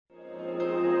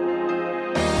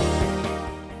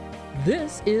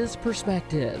This is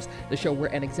Perspectives, the show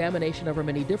where an examination of our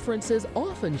many differences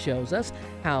often shows us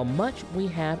how much we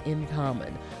have in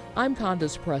common. I'm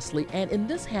Candace Presley, and in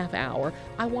this half hour,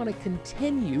 I want to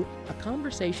continue a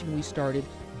conversation we started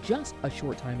just a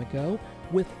short time ago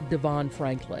with Devon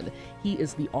Franklin. He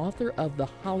is the author of The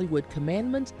Hollywood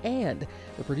Commandments and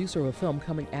the producer of a film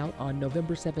coming out on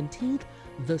November 17th,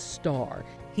 The Star.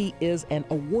 He is an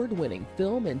award-winning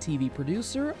film and TV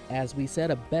producer, as we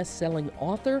said, a best-selling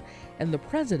author, and the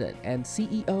president and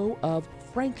CEO of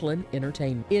Franklin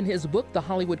Entertainment. In his book, The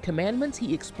Hollywood Commandments,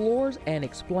 he explores and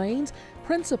explains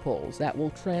principles that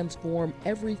will transform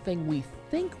everything we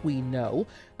think we know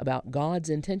about God's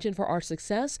intention for our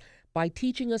success by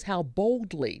teaching us how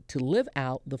boldly to live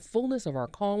out the fullness of our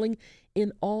calling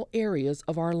in all areas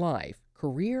of our life,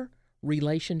 career,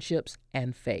 relationships,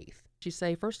 and faith. You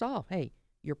say, first off, hey,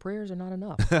 your prayers are not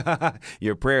enough.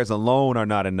 Your prayers alone are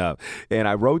not enough. And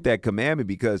I wrote that commandment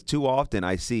because too often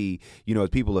I see, as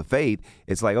people of faith,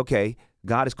 it's like, okay,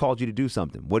 God has called you to do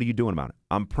something. What are you doing about it?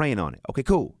 I'm praying on it. Okay,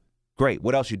 cool. Great.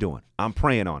 What else you doing? I'm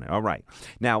praying on it. All right.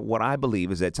 Now, what I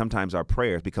believe is that sometimes our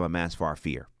prayers become a mask for our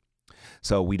fear.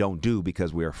 So we don't do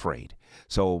because we're afraid.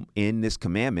 So in this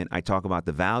commandment, I talk about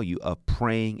the value of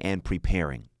praying and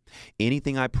preparing.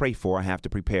 Anything I pray for, I have to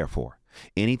prepare for.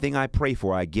 Anything I pray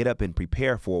for, I get up and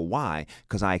prepare for. Why?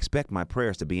 Because I expect my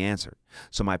prayers to be answered.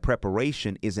 So my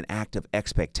preparation is an act of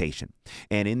expectation.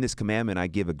 And in this commandment, I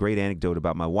give a great anecdote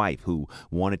about my wife who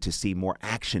wanted to see more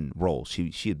action roles.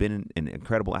 She had been an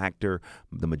incredible actor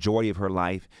the majority of her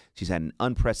life. She's had an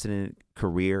unprecedented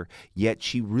career, yet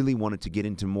she really wanted to get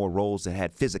into more roles that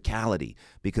had physicality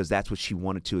because that's what she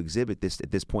wanted to exhibit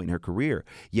at this point in her career.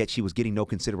 Yet she was getting no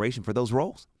consideration for those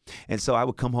roles. And so I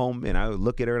would come home and I would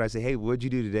look at her and I say, hey, what'd you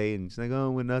do today? And she's like,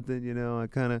 oh, well, nothing. I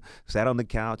kind of sat on the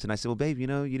couch and I said, well, babe, you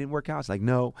didn't work out. She's like,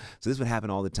 no. So this would happen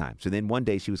all the time. So then one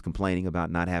day she was complaining about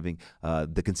not having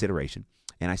the consideration.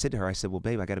 And I said to her, well,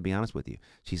 babe, I got to be honest with you.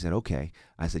 She said, okay.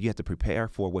 I said, you have to prepare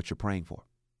for what you're praying for.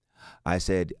 I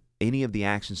said, any of the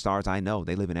action stars I know,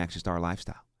 they live an action star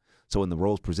lifestyle. So when the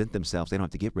roles present themselves, they don't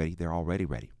have to get ready. They're already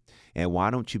ready. And why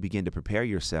don't you begin to prepare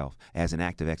yourself as an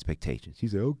act of expectation? She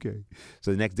said, okay.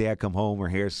 So the next day I come home, her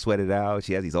hair's sweated out.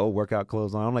 She has these old workout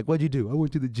clothes on. I'm like, what'd you do? I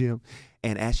went to the gym.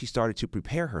 And as she started to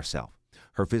prepare herself,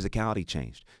 her physicality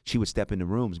changed. She would step into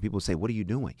rooms and people would say, what are you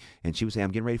doing? And she would say,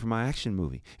 I'm getting ready for my action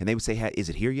movie. And they would say, hey, is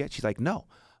it here yet? She's like, no,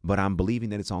 but I'm believing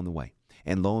that it's on the way.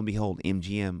 And lo and behold,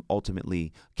 MGM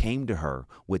ultimately came to her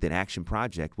with an action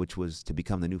project, which was to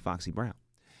become the new Foxy Brown.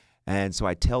 And so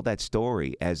I tell that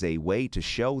story as a way to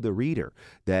show the reader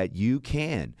that you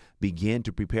can begin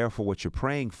to prepare for what you're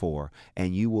praying for,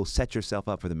 and you will set yourself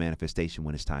up for the manifestation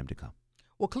when it's time to come.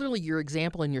 Well, clearly your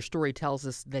example and your story tells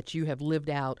us that you have lived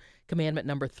out commandment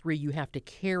number 3. You have to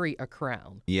carry a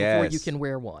crown before you can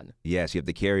wear one. Yes, you have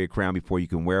to carry a crown before you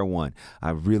can wear one.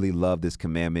 I really love this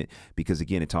commandment because,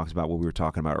 again, it talks about what we were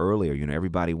talking about earlier.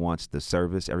 Everybody wants the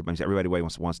service. Everybody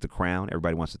wants the crown.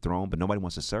 Everybody wants the throne, but nobody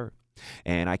wants to serve.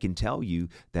 And I can tell you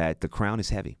that the crown is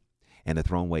heavy and the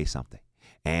throne weighs something.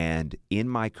 And in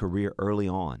my career early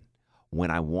on,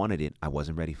 when I wanted it, I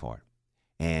wasn't ready for it.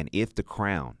 And if the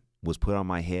crown was put on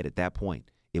my head at that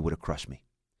point, it would have crushed me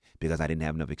because I didn't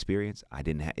have enough experience. I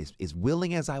didn't have, as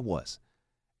willing as I was,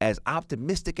 as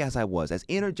optimistic as I was, as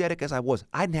energetic as I was,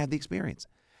 I didn't have the experience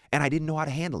and I didn't know how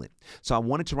to handle it. So I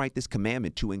wanted to write this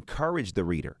commandment to encourage the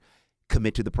reader,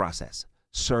 commit to the process,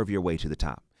 serve your way to the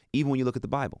top. Even when you look at the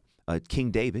Bible,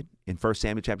 King David in 1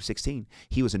 Samuel chapter 16,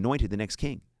 he was anointed the next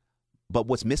king. But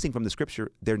what's missing from the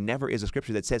scripture, there never is a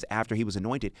scripture that says after he was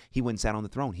anointed, he went and sat on the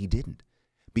throne. He didn't.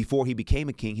 Before he became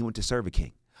a king, he went to serve a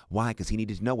king. Why? Because he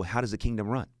needed to know how does the kingdom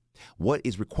run? What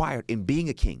is required in being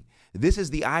a king? This is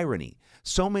the irony.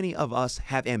 So many of us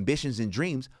have ambitions and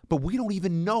dreams, but we don't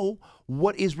even know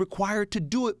what is required to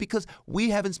do it because we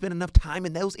haven't spent enough time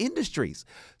in those industries.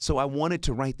 So I wanted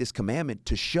to write this commandment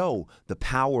to show the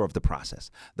power of the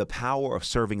process, the power of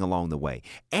serving along the way.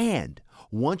 And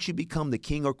once you become the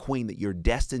king or queen that you're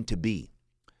destined to be,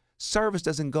 service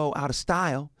doesn't go out of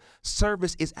style.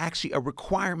 Service is actually a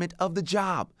requirement of the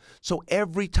job. So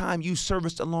every time you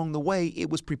serviced along the way,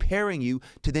 it was preparing you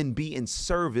to then be in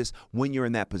service when you're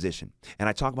in that position. And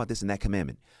I talk about this in that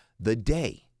commandment. The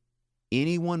day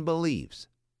anyone believes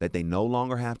that they no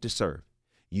longer have to serve,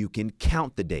 you can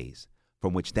count the days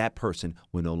from which that person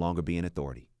will no longer be in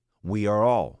authority. We are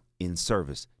all in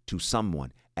service to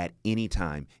someone at any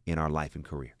time in our life and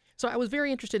career. So I was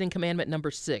very interested in commandment number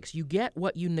 6. You get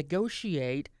what you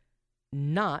negotiate,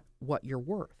 not what you're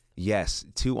worth. Yes.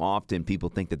 Too often people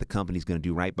think that the company's going to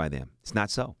do right by them. It's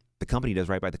not so. The company does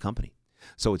right by the company.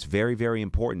 So it's very, very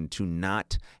important to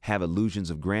not have illusions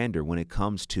of grandeur when it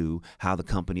comes to how the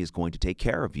company is going to take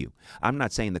care of you. I'm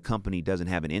not saying the company doesn't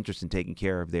have an interest in taking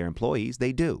care of their employees.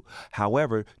 They do.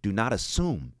 However, do not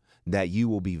assume that you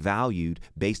will be valued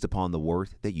based upon the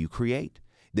worth that you create.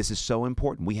 This is so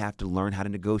important. We have to learn how to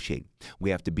negotiate. We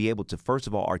have to be able to, first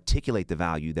of all, articulate the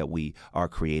value that we are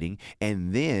creating,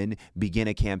 and then begin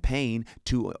a campaign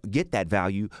to get that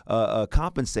value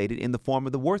compensated in the form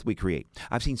of the worth we create.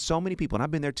 I've seen so many people, and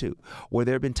I've been there too, where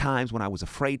there have been times when I was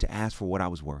afraid to ask for what I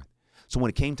was worth. So when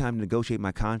it came time to negotiate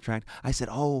my contract, I said,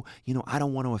 I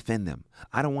don't want to offend them.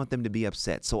 I don't want them to be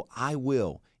upset. So I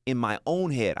will, in my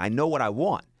own head, I know what I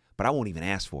want, but I won't even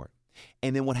ask for it.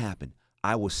 And then what happened?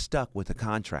 I was stuck with a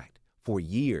contract for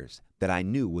years that I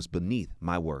knew was beneath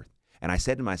my worth. And I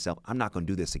said to myself, I'm not going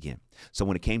to do this again. So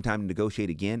when it came time to negotiate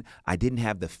again, I didn't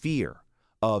have the fear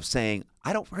of saying,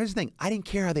 here's the thing, I didn't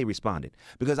care how they responded,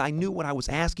 because I knew what I was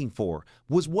asking for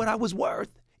was what I was worth.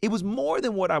 It was more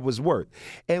than what I was worth.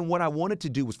 And what I wanted to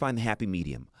do was find the happy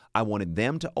medium. I wanted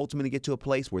them to ultimately get to a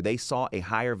place where they saw a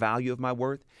higher value of my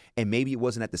worth, and maybe it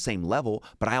wasn't at the same level,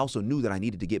 but I also knew that I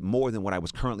needed to get more than what I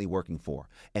was currently working for.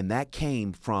 And that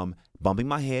came from bumping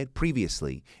my head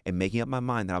previously and making up my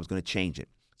mind that I was going to change it.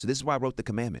 So this is why I wrote the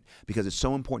commandment, because it's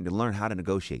so important to learn how to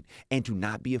negotiate and to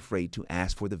not be afraid to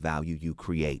ask for the value you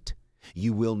create.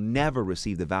 You will never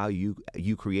receive the value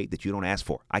you create that you don't ask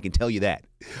for. I can tell you that.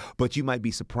 But you might be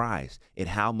surprised at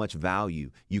how much value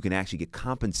you can actually get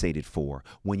compensated for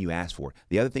when you ask for it.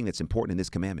 The other thing that's important in this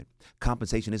commandment,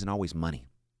 compensation isn't always money.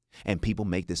 And people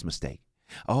make this mistake.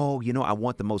 I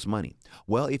want the most money.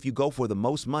 Well, if you go for the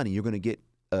most money, you're going to get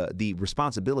the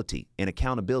responsibility and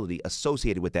accountability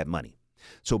associated with that money.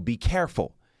 So be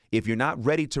careful. If you're not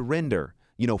ready to render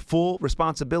full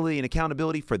responsibility and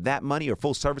accountability for that money, or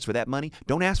full service for that money,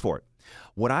 don't ask for it.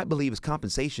 What I believe is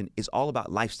compensation is all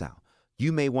about lifestyle.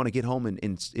 You may want to get home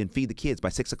and feed the kids by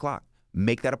 6 o'clock.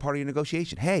 Make that a part of your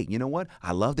negotiation. Hey, you know what?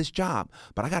 I love this job,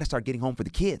 but I got to start getting home for the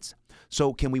kids.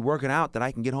 So can we work it out that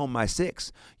I can get home by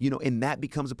 6? And that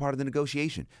becomes a part of the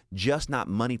negotiation, just not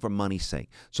money for money's sake.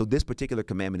 So this particular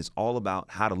commandment is all about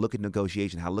how to look at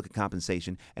negotiation, how to look at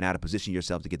compensation, and how to position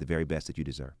yourself to get the very best that you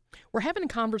deserve. We're having a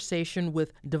conversation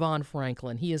with Devon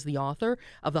Franklin. He is the author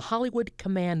of The Hollywood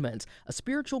Commandments, a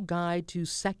spiritual guide to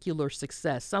secular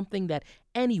success, something that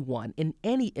anyone in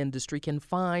any industry can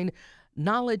find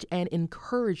knowledge and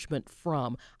encouragement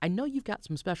from. I know you've got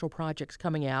some special projects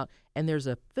coming out, and there's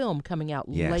a film coming out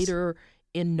later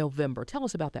in November. Tell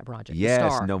us about that project. Yes, The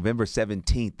Star. November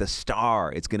 17th, The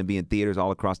Star. It's going to be in theaters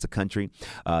all across the country.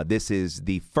 This is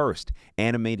the first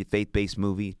animated faith-based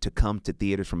movie to come to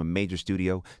theaters from a major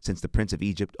studio since The Prince of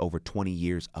Egypt over 20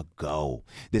 years ago.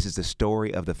 This is the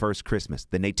story of the first Christmas,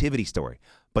 the nativity story.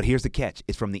 But here's the catch.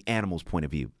 It's from the animals' point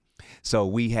of view. So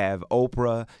we have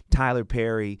Oprah, Tyler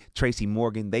Perry, Tracy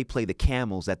Morgan. They play the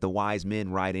camels that the wise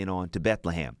men ride in on to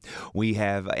Bethlehem. We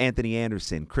have Anthony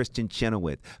Anderson, Kristen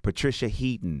Chenoweth, Patricia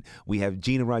Heaton. We have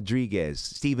Gina Rodriguez,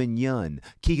 Stephen Yun,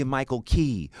 Keegan-Michael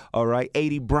Key, all right,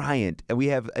 Aidy Bryant. And we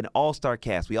have an all-star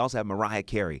cast. We also have Mariah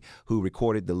Carey, who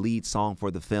recorded the lead song for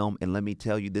the film. And let me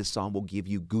tell you, this song will give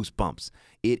you goosebumps.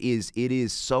 It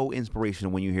is so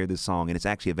inspirational when you hear this song, and it's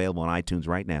actually available on iTunes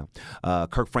right now.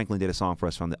 Kirk Franklin did a song for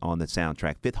us on the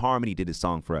soundtrack. Fifth Harmony did a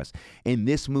song for us. And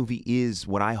this movie is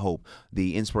what I hope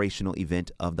the inspirational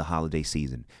event of the holiday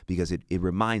season, because it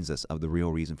reminds us of the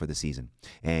real reason for the season.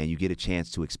 And you get a chance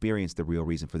to experience the real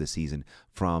reason for the season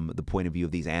from the point of view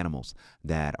of these animals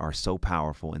that are so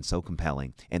powerful and so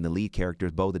compelling. And the lead character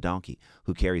is Bo the donkey,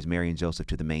 who carries Mary and Joseph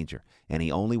to the manger. And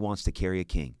he only wants to carry a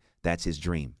king. That's his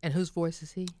dream. And whose voice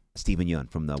is he? Stephen Yun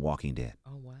from The Walking Dead.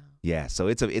 Oh, wow. Yeah, so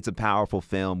it's a powerful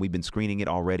film. We've been screening it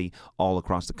already all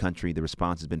across the country. The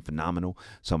response has been phenomenal.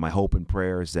 So my hope and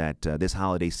prayer is that this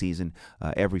holiday season,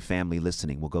 every family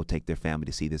listening will go take their family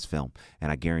to see this film.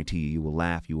 And I guarantee you will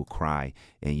laugh, you will cry,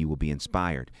 and you will be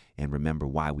inspired and remember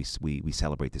why we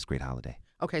celebrate this great holiday.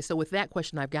 Okay, so with that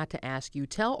question, I've got to ask you,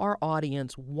 tell our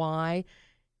audience why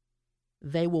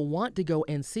they will want to go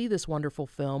and see this wonderful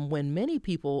film when many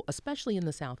people, especially in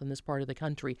the South, in this part of the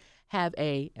country, have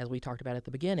as we talked about at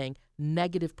the beginning,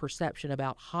 negative perception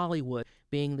about Hollywood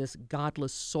being this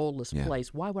godless, soulless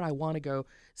place. Why would I want to go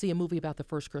see a movie about the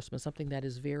first Christmas, something that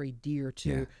is very dear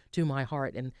to my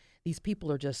heart? And these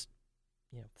people are just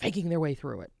faking their way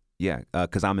through it. Yeah,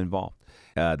 because I'm involved.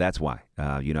 That's why.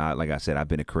 Like I said, I've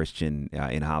been a Christian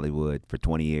in Hollywood for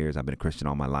 20 years. I've been a Christian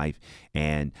all my life.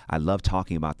 And I love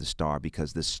talking about The Star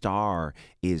because The Star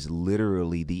is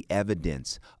literally the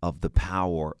evidence of the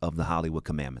power of the Hollywood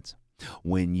Commandments.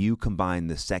 When you combine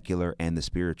the secular and the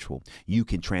spiritual, you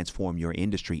can transform your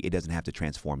industry. It doesn't have to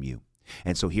transform you.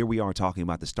 And so here we are talking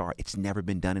about The Star. It's never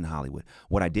been done in Hollywood.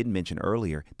 What I didn't mention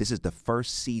earlier, this is the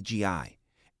first CGI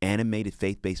animated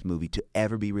faith-based movie to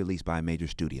ever be released by a major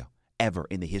studio, ever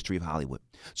in the history of Hollywood.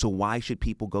 So why should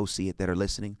people go see it that are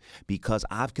listening? Because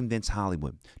I've convinced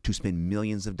Hollywood to spend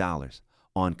millions of dollars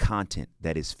on content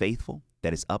that is faithful,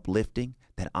 that is uplifting,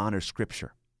 that honors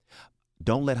Scripture.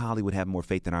 Don't let Hollywood have more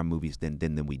faith in our movies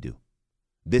than we do.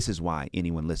 This is why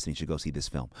anyone listening should go see this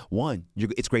film. One,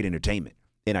 it's great entertainment.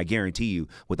 And I guarantee you,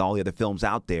 with all the other films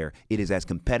out there, it is as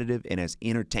competitive and as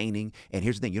entertaining. And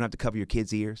here's the thing: you don't have to cover your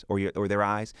kids' ears or their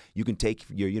eyes. You can take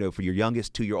for your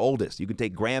youngest to your oldest. You can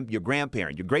take your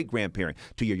grandparent, your great grandparent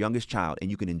to your youngest child, and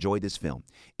you can enjoy this film.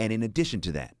 And in addition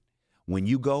to that, when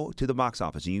you go to the box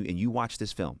office and you watch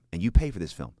this film and you pay for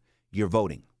this film, you're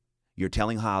voting. You're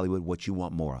telling Hollywood what you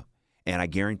want more of. And I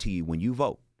guarantee you, when you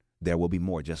vote, there will be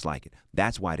more just like it.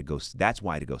 That's why to go see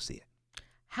it.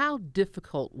 How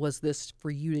difficult was this for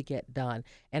you to get done,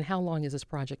 and how long has this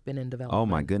project been in development? Oh,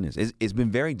 my goodness. It's been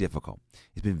very difficult.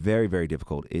 It's been very, very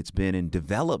difficult. It's been in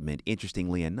development,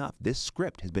 interestingly enough. This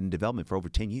script has been in development for over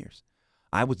 10 years.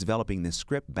 I was developing this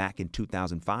script back in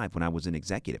 2005 when I was an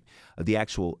executive. The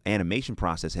actual animation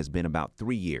process has been about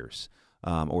 3 years.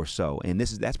 Or so, and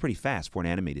that's pretty fast for an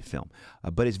animated film,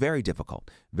 but it's very difficult,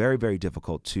 very, very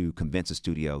difficult to convince a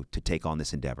studio to take on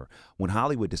this endeavor. When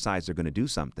Hollywood decides they're going to do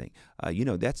something,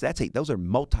 those are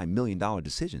multi-million-dollar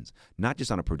decisions, not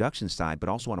just on a production side, but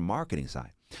also on a marketing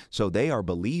side. So they are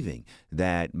believing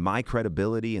that my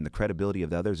credibility and the credibility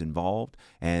of the others involved,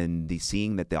 and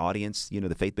seeing that the audience,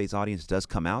 the faith-based audience, does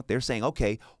come out. They're saying,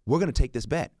 okay, we're going to take this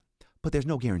bet, but there's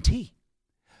no guarantee.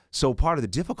 So part of the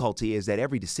difficulty is that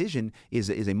every decision is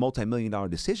a multi-million-dollar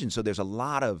decision. So there's a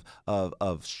lot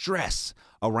of stress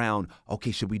around,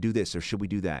 okay, should we do this or should we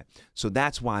do that? So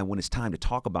that's why when it's time to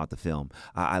talk about the film,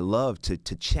 I love to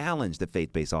challenge the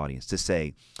faith-based audience to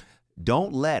say,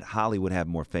 don't let Hollywood have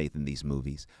more faith in these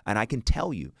movies. And I can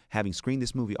tell you, having screened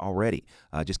this movie already,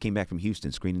 just came back from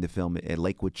Houston, screening the film at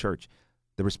Lakewood Church,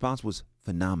 the response was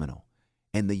phenomenal.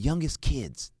 And the youngest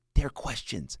kids, their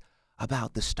questions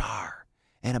about The Star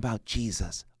and about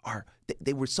Jesus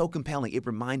they were so compelling. It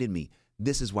reminded me,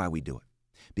 this is why we do it.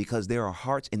 Because there are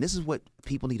hearts, and this is what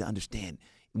people need to understand.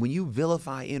 When you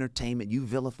vilify entertainment, you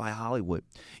vilify Hollywood,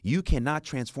 you cannot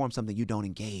transform something you don't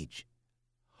engage.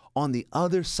 On the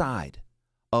other side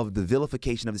of the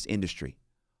vilification of this industry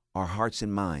are hearts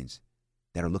and minds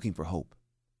that are looking for hope,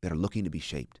 that are looking to be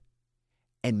shaped.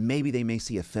 And maybe they may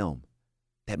see a film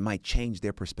that might change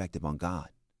their perspective on God,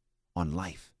 on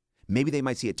life. Maybe they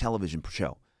might see a television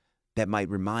show that might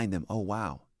remind them, oh,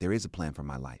 wow, there is a plan for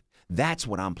my life. That's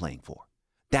what I'm playing for.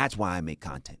 That's why I make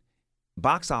content.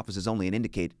 Box office is only an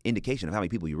indication of how many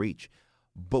people you reach.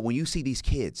 But when you see these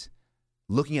kids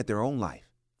looking at their own life,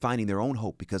 finding their own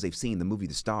hope because they've seen the movie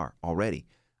The Star already,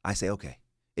 I say, okay,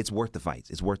 it's worth the fights.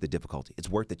 It's worth the difficulty. It's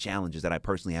worth the challenges that I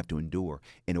personally have to endure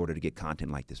in order to get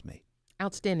content like this made.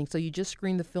 Outstanding. So you just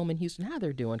screened the film in Houston. How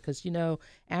they're doing? Because,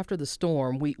 after the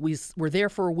storm, we were there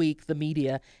for a week, the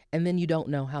media, and then you don't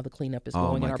know how the cleanup is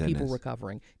going and are people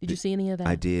recovering. Did you see any of that?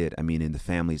 I did. I mean, in the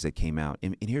families that came out.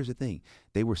 And here's the thing.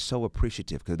 They were so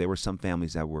appreciative because there were some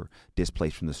families that were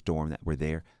displaced from the storm that were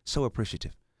there. So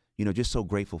appreciative. Just so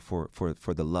grateful for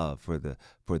the love, for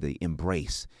the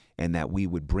embrace, and that we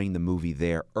would bring the movie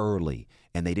there early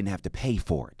and they didn't have to pay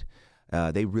for it.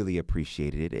 They really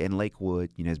appreciated it. And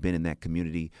Lakewood, has been in that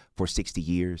community for 60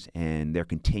 years, and they're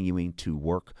continuing to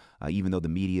work. Even though the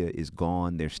media is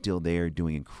gone, they're still there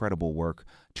doing incredible work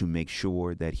to make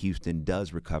sure that Houston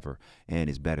does recover and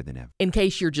is better than ever. In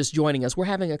case you're just joining us, we're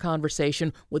having a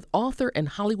conversation with author and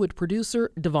Hollywood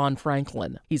producer Devon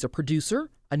Franklin. He's a producer,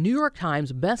 a New York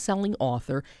Times best-selling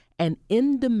author, an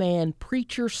in-demand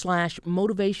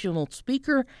preacher/motivational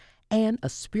speaker, and a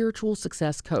spiritual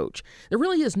success coach. There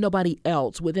really is nobody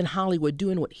else within Hollywood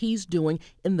doing what he's doing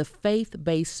in the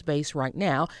faith-based space right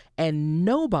now, and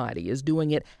nobody is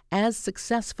doing it as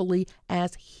successfully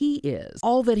as he is.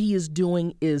 All that he is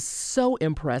doing is so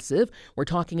impressive. We're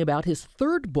talking about his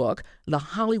third book, The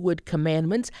Hollywood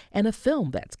Commandments, and a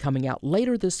film that's coming out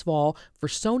later this fall for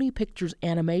Sony Pictures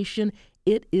Animation.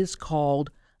 It is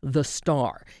called The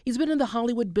Star. He's been in the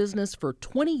Hollywood business for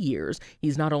 20 years.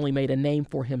 He's not only made a name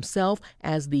for himself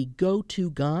as the go-to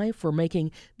guy for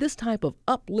making this type of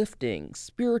uplifting,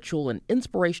 spiritual, and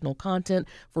inspirational content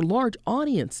for large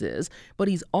audiences, but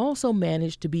he's also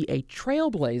managed to be a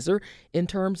trailblazer in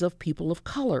terms of people of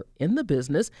color in the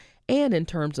business and in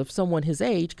terms of someone his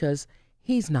age, because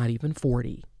he's not even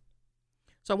 40.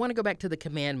 So I want to go back to the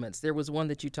commandments. There was one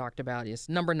that you talked about. It's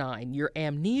number 9. Your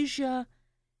amnesia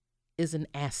is an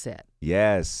asset.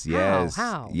 Yes, yes.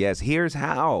 How? Yes, here's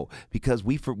how. Because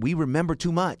we remember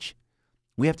too much.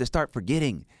 We have to start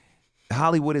forgetting.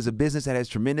 Hollywood is a business that has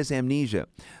tremendous amnesia.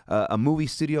 A movie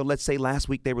studio, let's say last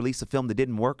week they released a film that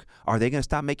didn't work. Are they going to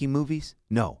stop making movies?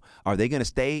 No. Are they going to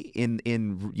stay in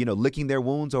licking their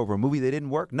wounds over a movie that didn't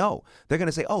work? No. They're going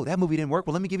to say, oh, that movie didn't work.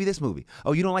 Well, let me give you this movie.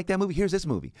 Oh, you don't like that movie? Here's this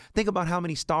movie. Think about how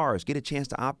many stars get a chance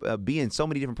to be in so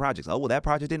many different projects. Oh, well, that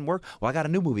project didn't work. Well, I got a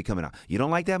new movie coming out. You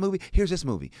don't like that movie? Here's this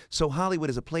movie. So Hollywood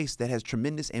is a place that has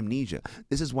tremendous amnesia.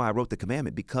 This is why I wrote the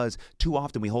commandment, because too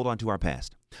often we hold on to our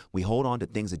past. We hold on to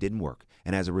things that didn't work.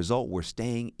 And as a result, we're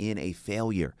staying in a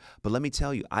failure. But let me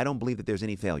tell you, I don't believe that there's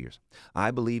any failures.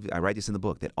 I believe, I write this in the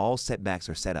book, that all setbacks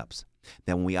are setups.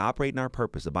 That when we operate in our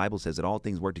purpose, the Bible says that all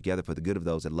things work together for the good of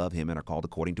those that love him and are called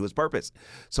according to his purpose.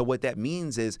 So what that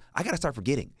means is I got to start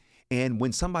forgetting. And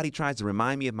when somebody tries to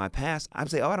remind me of my past, I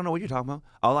say, oh, I don't know what you're talking about.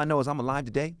 All I know is I'm alive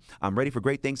today. I'm ready for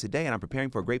great things today, and I'm preparing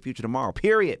for a great future tomorrow,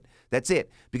 period. That's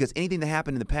it. Because anything that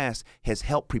happened in the past has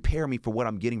helped prepare me for what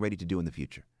I'm getting ready to do in the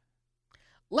future.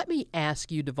 Let me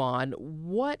ask you, Devon,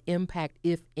 what impact,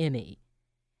 if any,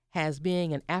 has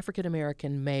being an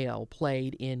African-American male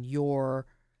played in your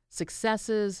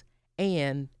successes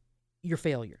and your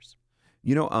failures?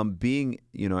 Being,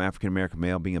 African-American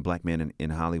male, being a black man in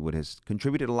Hollywood has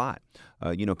contributed a lot.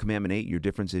 Commandment 8, your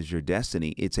difference is your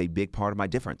destiny. It's a big part of my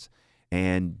difference.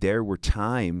 And there were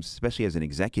times, especially as an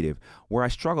executive, where I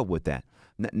struggled with that.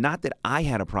 Not that I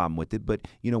had a problem with it, but,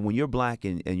 when you're black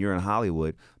and you're in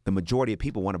Hollywood, the majority of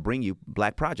people want to bring you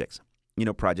black projects,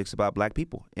 projects about black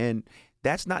people. And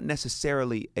that's not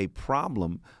necessarily a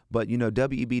problem, but,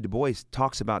 W.E.B. Du Bois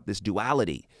talks about this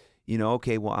duality.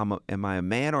 Okay, well, am I a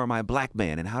man or am I a black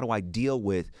man? And how do I deal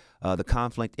with the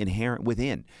conflict inherent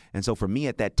within? And so for me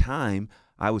at that time,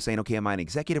 I was saying, okay, am I an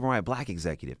executive or am I a black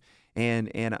executive? And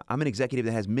I'm an executive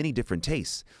that has many different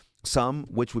tastes. Some,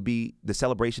 which would be the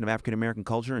celebration of African-American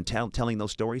culture and telling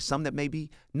those stories. Some that may be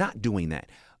not doing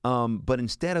that. But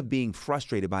instead of being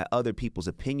frustrated by other people's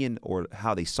opinion or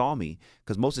how they saw me,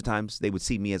 because most of the times they would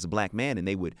see me as a black man and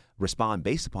they would respond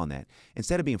based upon that.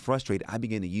 Instead of being frustrated, I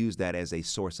began to use that as a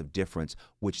source of difference,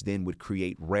 which then would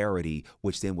create rarity,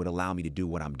 which then would allow me to do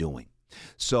what I'm doing.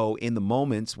 So in the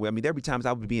moments where, there'd be times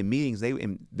I would be in meetings,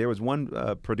 there was one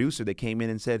producer that came in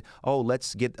and said, oh,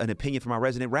 let's get an opinion from our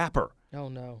resident rapper. Oh,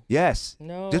 no. Yes.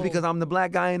 No. Just because I'm the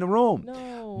black guy in the room.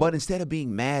 No. But instead of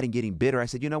being mad and getting bitter, I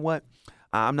said, you know what?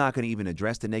 I'm not going to even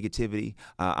address the negativity.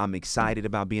 I'm excited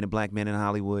about being a black man in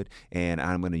Hollywood, and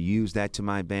I'm going to use that to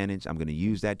my advantage. I'm going to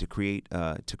use that to create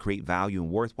value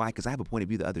and worth. Why? Because I have a point of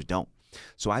view that others don't.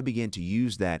 So I began to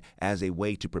use that as a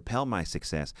way to propel my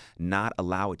success, not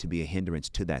allow it to be a hindrance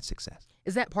to that success.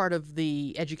 Is that part of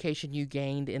the education you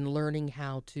gained in learning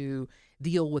how to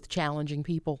deal with challenging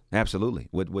people? Absolutely,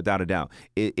 without a doubt.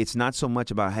 It's not so much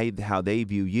about how they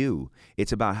view you.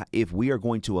 It's about if we are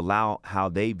going to allow how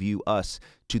they view us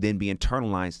to then be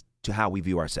internalized to how we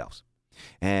view ourselves.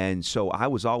 And so I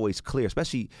was always clear,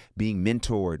 especially being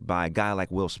mentored by a guy like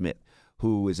Will Smith,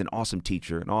 who is an awesome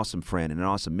teacher, an awesome friend, and an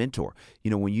awesome mentor.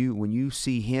 When you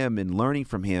see him and learning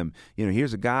from him,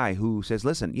 here's a guy who says,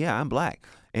 listen, yeah, I'm black.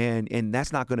 And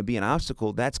that's not going to be an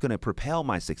obstacle. That's going to propel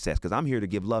my success because I'm here to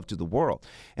give love to the world.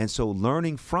 And so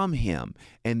learning from him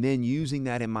and then using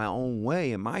that in my own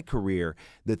way in my career,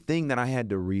 the thing that I had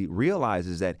to realize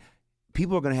is that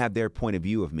people are going to have their point of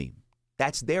view of me.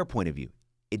 That's their point of view.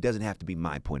 It doesn't have to be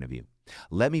my point of view.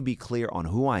 Let me be clear on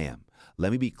who I am.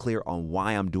 Let me be clear on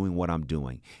why I'm doing what I'm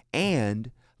doing.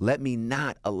 And let me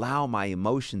not allow my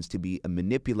emotions to be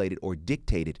manipulated or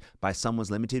dictated by someone's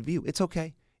limited view. It's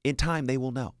okay. In time, they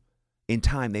will know. In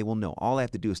time, they will know. All I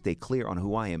have to do is stay clear on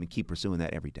who I am and keep pursuing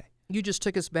that every day. You just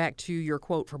took us back to your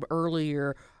quote from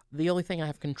earlier. The only thing I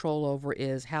have control over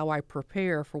is how I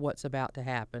prepare for what's about to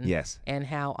happen. Yes. And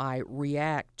how I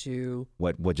react to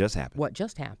what just happened. What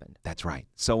just happened. That's right.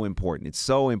 So important. It's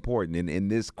so important. And in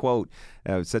this quote,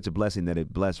 it's such a blessing that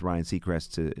it blessed Ryan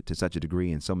Seacrest to such a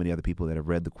degree, and so many other people that have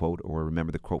read the quote or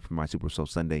remember the quote from my Super Soul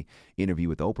Sunday interview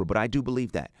with Oprah. But I do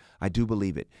believe that. I do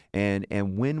believe it. And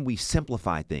when we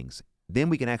simplify things, then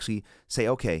we can actually say,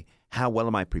 okay, how well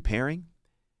am I preparing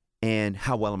and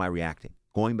how well am I reacting?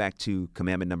 Going back to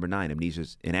commandment number 9, amnesia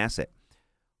is an asset.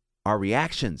 Our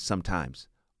reactions sometimes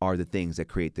are the things that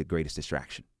create the greatest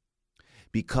distraction.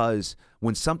 Because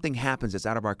when something happens that's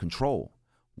out of our control,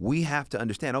 we have to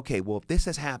understand, okay, well, if this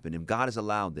has happened and God has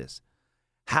allowed this,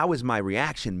 how is my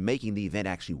reaction making the event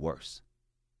actually worse?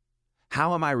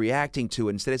 How am I reacting to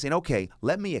it instead of saying, okay,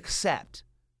 let me accept.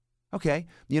 Okay,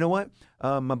 you know what?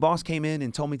 My boss came in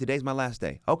and told me today's my last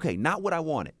day. Okay, not what I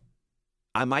wanted.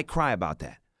 I might cry about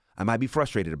that. I might be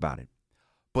frustrated about it.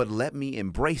 but let me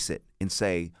embrace it and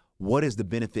say, what is the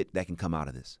benefit that can come out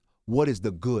of this? What is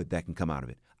the good that can come out of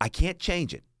it? I can't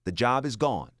change it. The job is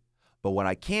gone. But what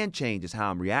I can change is how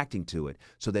I'm reacting to it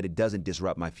so that it doesn't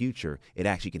disrupt my future. It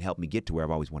actually can help me get to where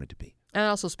I've always wanted to be. And it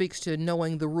also speaks to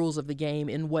knowing the rules of the game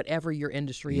in whatever your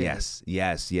industry is.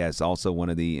 Yes. Also, one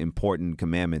of the important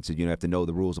commandments is you have to know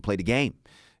the rules to play the game.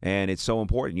 And it's so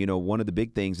important. One of the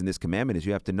big things in this commandment is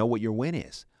you have to know what your win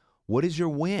is. What is your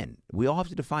win? We all have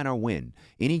to define our win.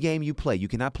 Any game you play, you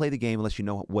cannot play the game unless you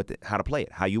know how to play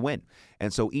it, how you win.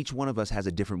 And so each one of us has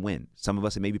a different win. Some of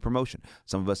us, it may be promotion.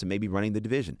 Some of us, it may be running the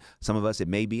division. Some of us, it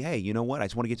may be, hey, you know what? I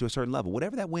just want to get to a certain level.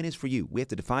 Whatever that win is for you, we have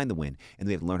to define the win, and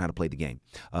we have to learn how to play the game.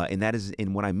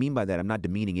 And what I mean by that, I'm not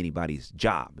demeaning anybody's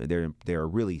job. There are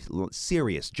really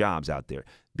serious jobs out there.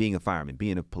 Being a fireman,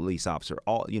 being a police officer,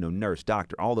 nurse,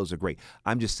 doctor, all those are great.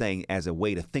 I'm just saying as a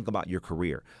way to think about your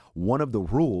career. One of the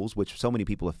rules, which so many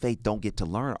people of faith don't get to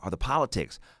learn, are the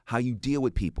politics, how you deal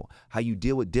with people, how you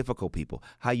deal with difficult people,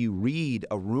 how you read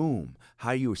a room,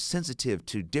 how you're sensitive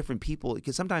to different people.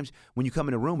 Because sometimes when you come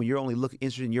in a room and you're only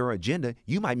interested in your agenda,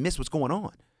 you might miss what's going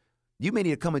on. You may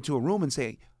need to come into a room and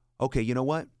say, okay, you know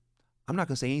what? I'm not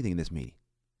going to say anything in this meeting.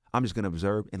 I'm just going to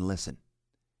observe and listen.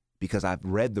 Because I've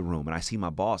read the room and I see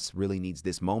my boss really needs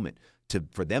this moment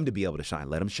for them to be able to shine.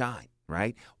 Let them shine,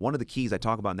 right? One of the keys I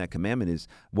talk about in that commandment is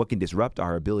what can disrupt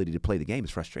our ability to play the game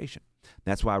is frustration.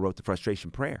 That's why I wrote the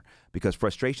frustration prayer, because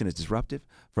frustration is disruptive.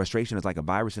 Frustration is like a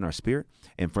virus in our spirit.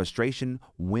 And frustration,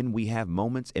 when we have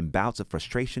moments and bouts of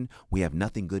frustration, we have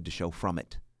nothing good to show from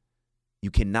it.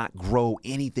 You cannot grow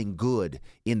anything good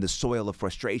in the soil of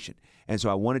frustration. And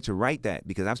so I wanted to write that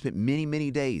because I've spent many,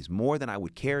 many days, more than I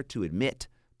would care to admit,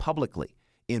 publicly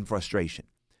in frustration.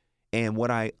 And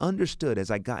what I understood as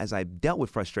I dealt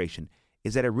with frustration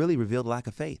is that it really revealed a lack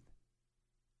of faith.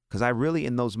 Because I really,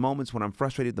 in those moments when I'm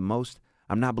frustrated the most,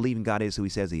 I'm not believing God is who he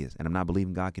says he is. And I'm not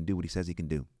believing God can do what he says he can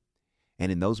do.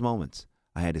 And in those moments,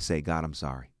 I had to say, God, I'm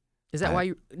sorry. Is that why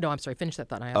you, no, I'm sorry, finish that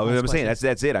thought. I'm saying,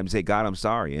 that's it. I'm saying, God, I'm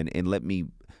sorry. And let me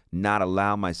not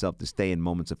allow myself to stay in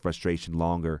moments of frustration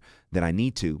longer than I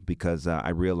need to, because I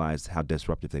realized how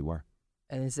disruptive they were.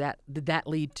 And did that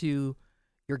lead to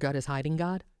your gut is hiding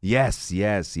God? Yes.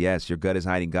 Your gut is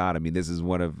hiding God. I mean, this is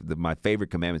one of my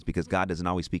favorite commandments, because God doesn't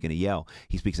always speak in a yell.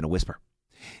 He speaks in a whisper.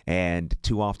 And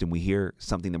too often we hear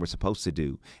something that we're supposed to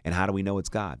do. And how do we know it's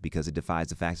God? Because it defies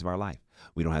the facts of our life.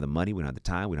 We don't have the money. We don't have the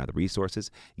time. We don't have the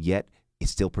resources. Yet it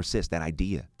still persists, that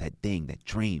idea, that thing, that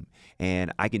dream.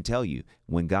 And I can tell you,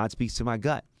 when God speaks to my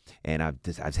gut, and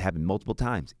I've happened multiple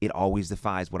times, it always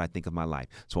defies what I think of my life.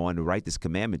 So I wanted to write this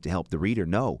commandment to help the reader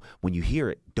know, when you hear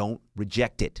it, don't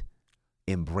reject it.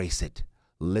 Embrace it.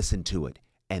 Listen to it.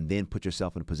 And then put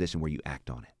yourself in a position where you act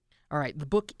on it. All right. The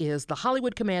book is The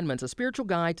Hollywood Commandments, A Spiritual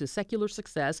Guide to Secular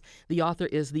Success. The author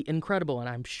is the incredible, and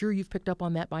I'm sure you've picked up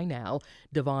on that by now,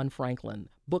 DeVon Franklin.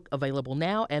 Book available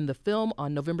now, and the film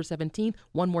on November 17th.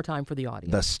 One more time for the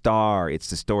audience. The Star. It's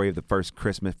the story of the first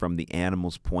Christmas from the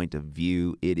animal's point of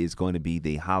view. It is going to be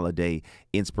the holiday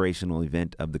inspirational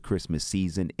event of the Christmas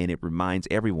season, and it reminds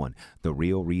everyone the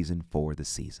real reason for the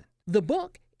season. The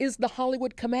book is The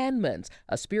Hollywood Commandments,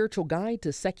 A Spiritual Guide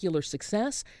to Secular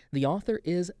Success. The author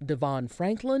is DeVon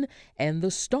Franklin, and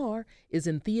The Star is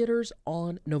in theaters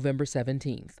on November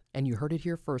 17th. And you heard it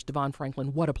here first. DeVon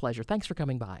Franklin, what a pleasure. Thanks for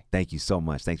coming by. Thank you so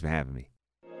much. Thanks for having me.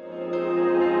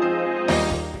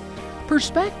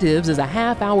 Perspectives is a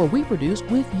half hour we produce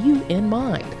with you in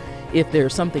mind. If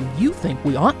there's something you think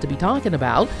we ought to be talking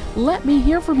about, let me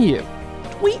hear from you.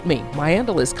 Tweet me. My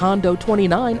handle is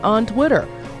Condo29 on Twitter.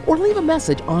 Or leave a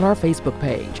message on our Facebook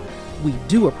page. We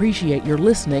do appreciate your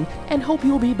listening and hope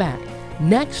you'll be back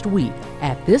next week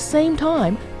at this same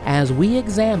time as we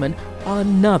examine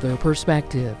another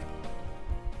perspective.